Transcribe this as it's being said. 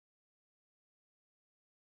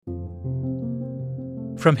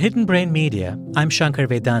From Hidden Brain Media, I'm Shankar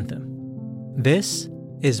Vedantam. This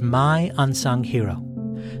is My Unsung Hero.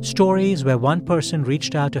 Stories where one person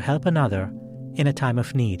reached out to help another in a time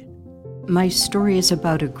of need. My story is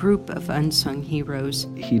about a group of unsung heroes.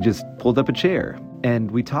 He just pulled up a chair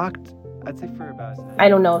and we talked, I'd say for about... I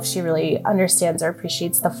don't know if she really understands or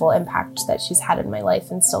appreciates the full impact that she's had in my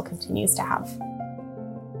life and still continues to have.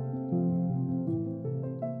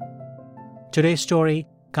 Today's story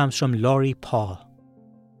comes from Lori Paul.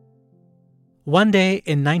 One day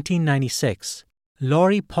in 1996,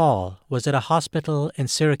 Lori Paul was at a hospital in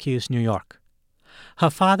Syracuse, New York.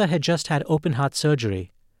 Her father had just had open-heart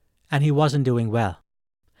surgery, and he wasn't doing well.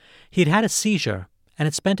 He'd had a seizure and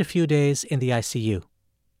had spent a few days in the ICU.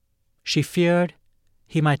 She feared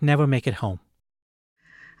he might never make it home.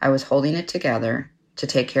 I was holding it together to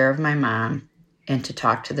take care of my mom and to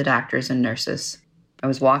talk to the doctors and nurses. I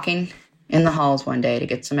was walking in the halls one day to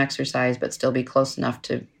get some exercise but still be close enough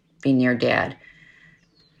to be near Dad.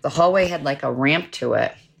 The hallway had like a ramp to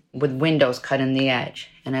it with windows cut in the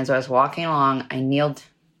edge. And as I was walking along, I kneeled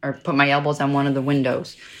or put my elbows on one of the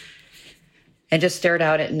windows and just stared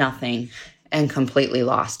out at nothing and completely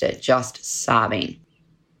lost it, just sobbing.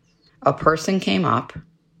 A person came up,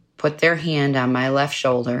 put their hand on my left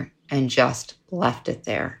shoulder, and just left it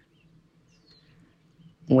there.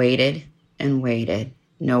 Waited and waited.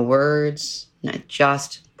 No words,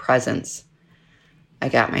 just presence. I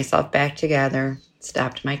got myself back together,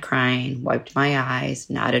 stopped my crying, wiped my eyes,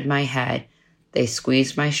 nodded my head. They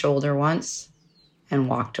squeezed my shoulder once and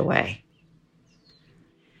walked away.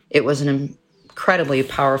 It was an incredibly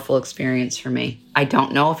powerful experience for me. I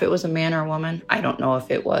don't know if it was a man or a woman. I don't know if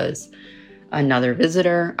it was another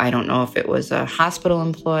visitor. I don't know if it was a hospital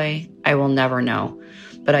employee. I will never know.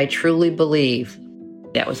 But I truly believe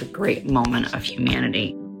that was a great moment of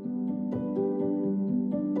humanity.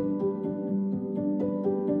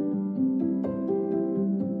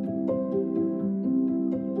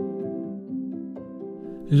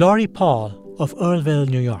 Lori Paul of Earlville,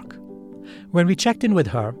 New York. When we checked in with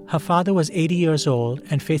her, her father was 80 years old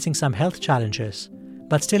and facing some health challenges,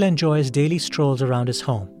 but still enjoys daily strolls around his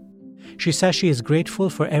home. She says she is grateful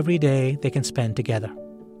for every day they can spend together.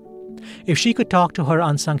 If she could talk to her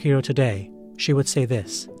unsung hero today, she would say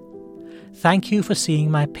this: "Thank you for seeing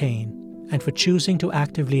my pain and for choosing to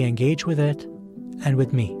actively engage with it and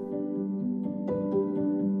with me."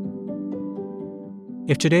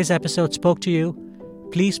 If today's episode spoke to you,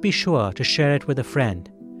 please be sure to share it with a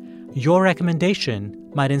friend. Your recommendation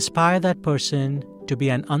might inspire that person to be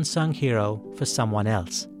an unsung hero for someone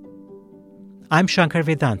else. I'm Shankar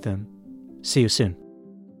Vedantam. See you soon.